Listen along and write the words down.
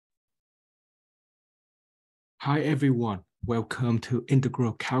Hi everyone, welcome to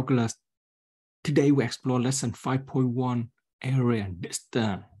Integral Calculus. Today we explore lesson 5.1, area and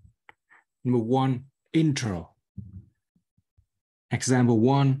distance. Number 1, intro. Example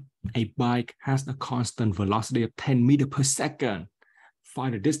 1, a bike has a constant velocity of 10 meters per second.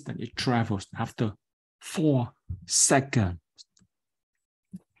 Find the distance it travels after 4 seconds.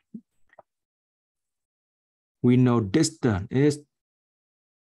 We know distance is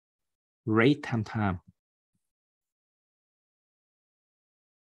rate times time.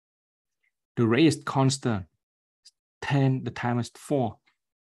 The rate is constant, 10, the time is 4.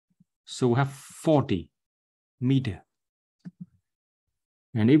 So we have 40 meters.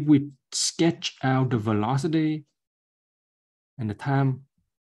 And if we sketch out the velocity and the time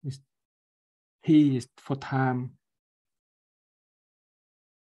is t is for time,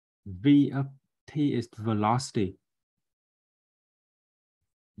 v of t is velocity.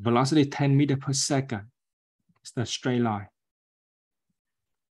 Velocity 10 meters per second. It's the straight line.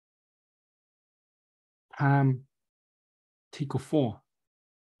 Time t equals 4.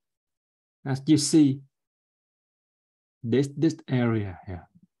 As you see, this area here.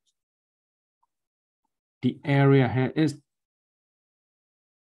 The area here is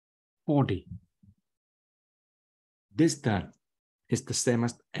 40. Distance is the same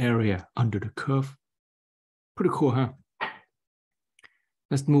as area under the curve. Pretty cool, huh?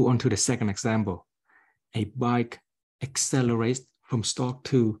 Let's move on to the second example. A bike accelerates from start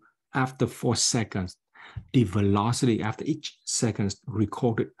to after 4 seconds. The velocity after each second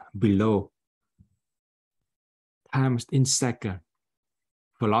recorded below. Times in second.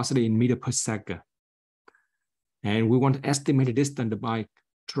 Velocity in meter per second. And we want to estimate the distance the bike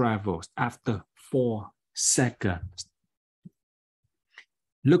travels after 4 seconds.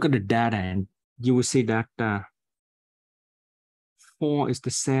 Look at the data and you will see that 4 is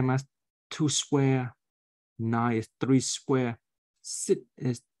the same as 2 square, 9 is 3 square, 6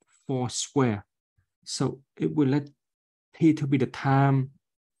 is 4 square. So it will let t to be the time,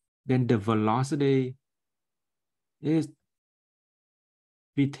 then the velocity is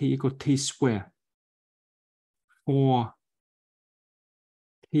vt equal t square for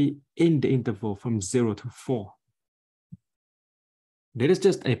t in the interval from 0 to 4. That is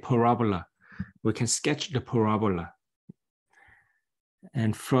just a parabola. We can sketch the parabola.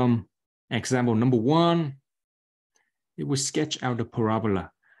 And from example number 1, if we sketch out the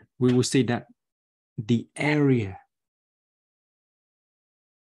parabola, we will see that the area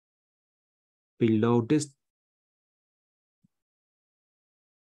below this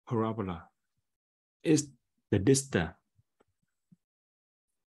parabola is the distance.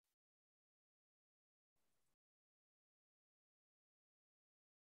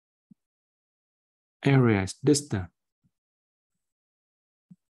 Area is distance.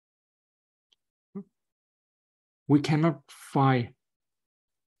 We cannot find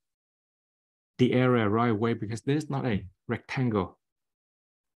the area right away because this is not a rectangle.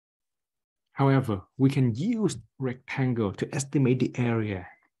 However, we can use rectangle to estimate the area.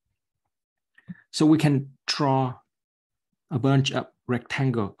 So we can draw a bunch of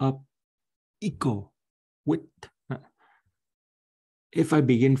rectangle of equal width. If I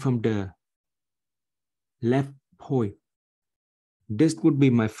begin from the left point, this would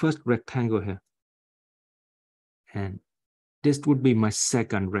be my first rectangle here. And this would be my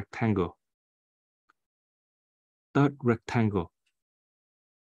second rectangle. Third rectangle.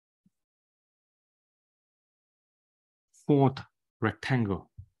 Fourth rectangle.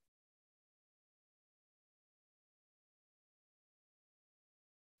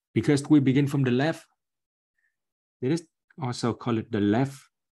 Because we begin from the left, it is also call it the left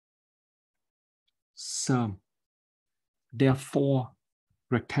sum. There are 4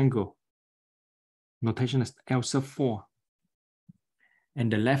 rectangles. Notation is L sub 4. And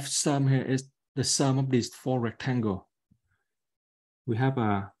the left sum here is the sum of these 4 rectangles. We have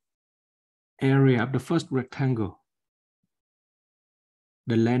a area of the first rectangle.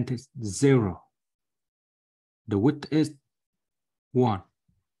 The length is 0. The width is 1.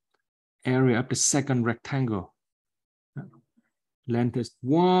 Area of the second rectangle. Length is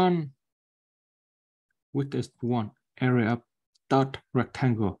 1. Width is 1. Area of third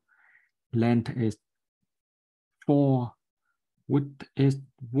rectangle. Length is 4. Width is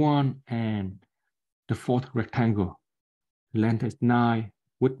 1. And the fourth rectangle. Length is 9.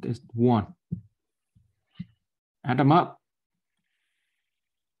 Width is 1. Add them up.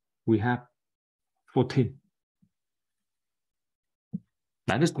 We have 14.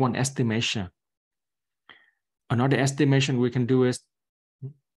 That is one estimation. Another estimation we can do is,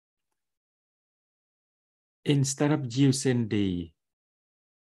 instead of using the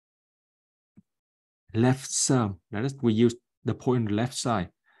left sum. That is, we use the point on the left side.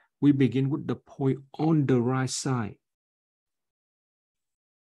 We begin with the point on the right side.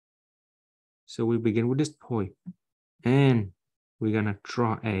 So we begin with this point, and we're gonna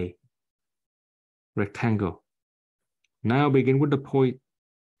draw a rectangle. Now begin with the point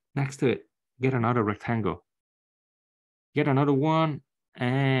next to it. Get another rectangle. Get another one,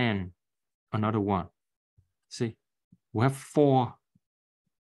 and another one. See, we have 4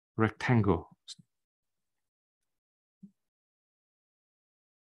 rectangles.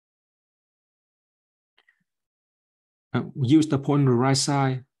 Use the point on the right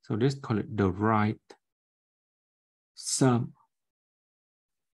side. So let's call it the right sum.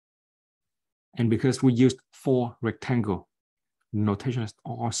 And because we used 4 rectangle, notation is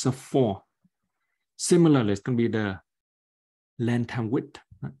also 4. Similarly, it's going to be the length times width.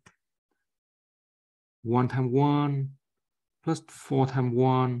 1 times 1 plus 4 times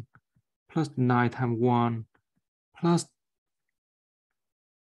 1 plus 9 times 1 plus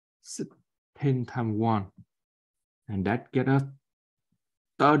 10 times 1. And that gets us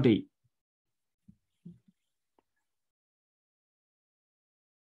 30.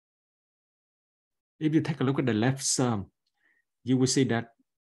 If you take a look at the left sum, you will see that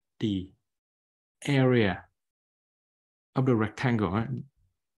the area of the rectangle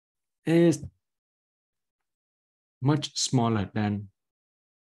is much smaller than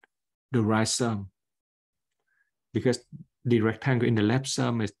the right sum, because the rectangle in the left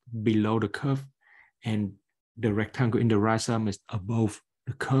sum is below the curve and the rectangle in the right sum is above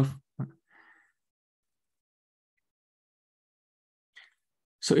the curve.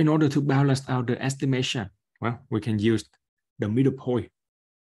 So in order to balance out the estimation, well, we can use the middle point.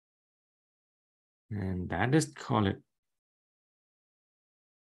 And that is called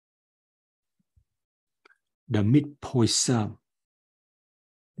the midpoint sum.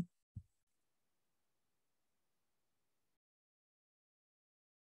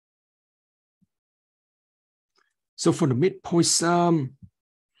 So for the midpoint sum,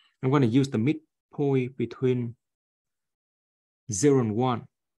 I'm going to use the midpoint between 0 and 1.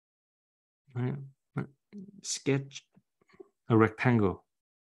 Sketch a rectangle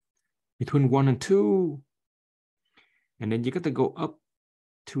between 1 and 2. And then you got to go up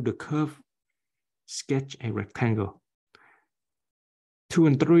to the curve, sketch a rectangle. 2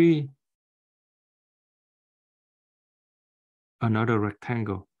 and 3, another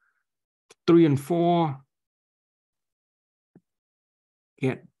rectangle. 3 and 4,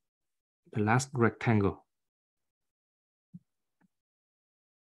 get the last rectangle.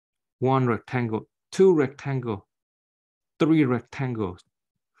 1 rectangle, 2 rectangle, 3 rectangles,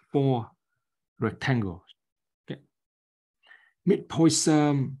 4 rectangles. Okay. Midpoint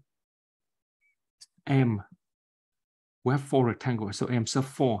sum M. We have 4 rectangles, so M sub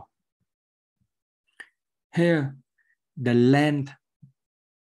 4. Here, the length,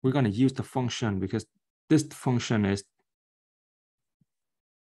 we're going to use the function because this function is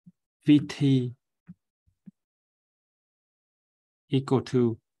Vt equal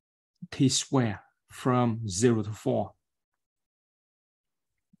to t squared from 0 to 4.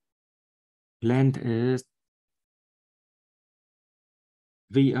 Length is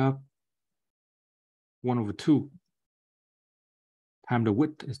V up 1 over 2 times the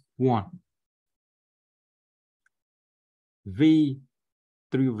width is 1. V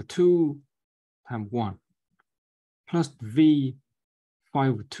 3 over 2 times 1 plus V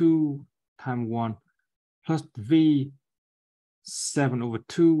 5 over 2 times 1 plus V 7 over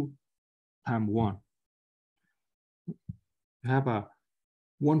 2 times 1. We have a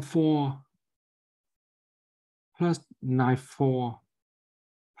 1/4 plus 9/4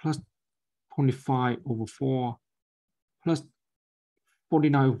 plus 25 over 4 plus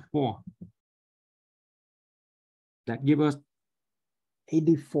 49 over 4. That gives us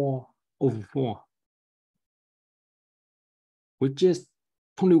 84 over 4, which is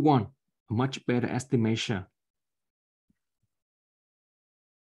 21, a much better estimation.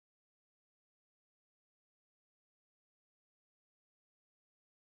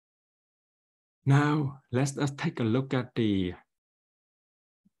 Now, let us take a look at the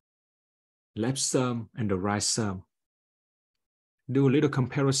left sum and the right sum. Do a little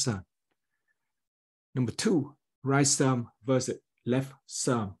comparison. Number 2, right sum versus left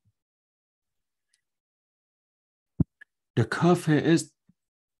sum. The curve here is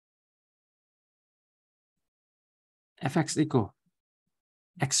fx equal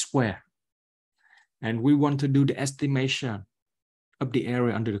x squared. And we want to do the estimation of the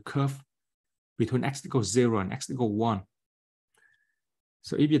area under the curve between x equals 0 and x equals 1.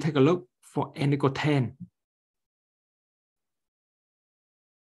 So if you take a look for n equals 10,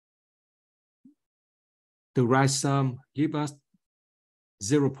 the right sum give us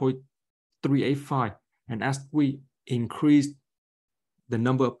 0.385. And as we increase the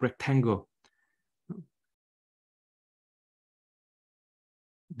number of rectangle,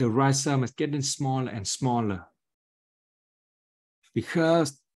 the right sum is getting smaller and smaller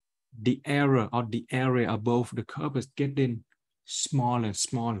because the error or the area above the curve is getting smaller and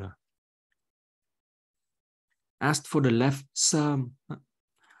smaller. As for the left sum,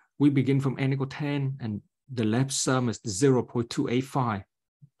 we begin from n equal 10 and the left sum is 0.285.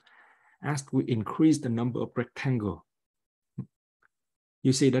 As we increase the number of rectangle,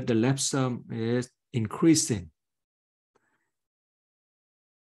 you see that the left sum is increasing.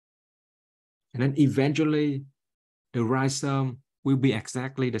 And then eventually the right sum will be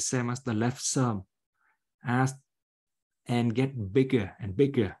exactly the same as the left sum as n get bigger and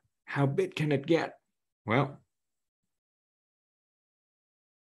bigger. How big can it get? Well,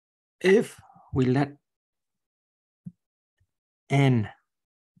 if we let n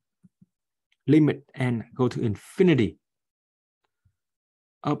limit n go to infinity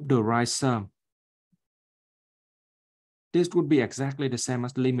of the right sum, this would be exactly the same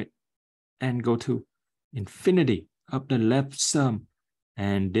as limit n go to infinity of the left sum,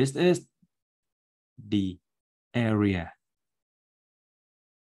 and this is the area.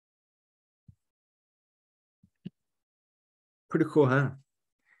 Pretty cool, huh?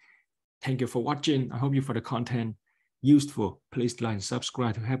 Thank you for watching. I hope you found the content useful. Please like and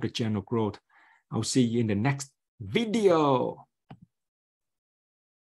subscribe to help the channel grow. I'll see you in the next video.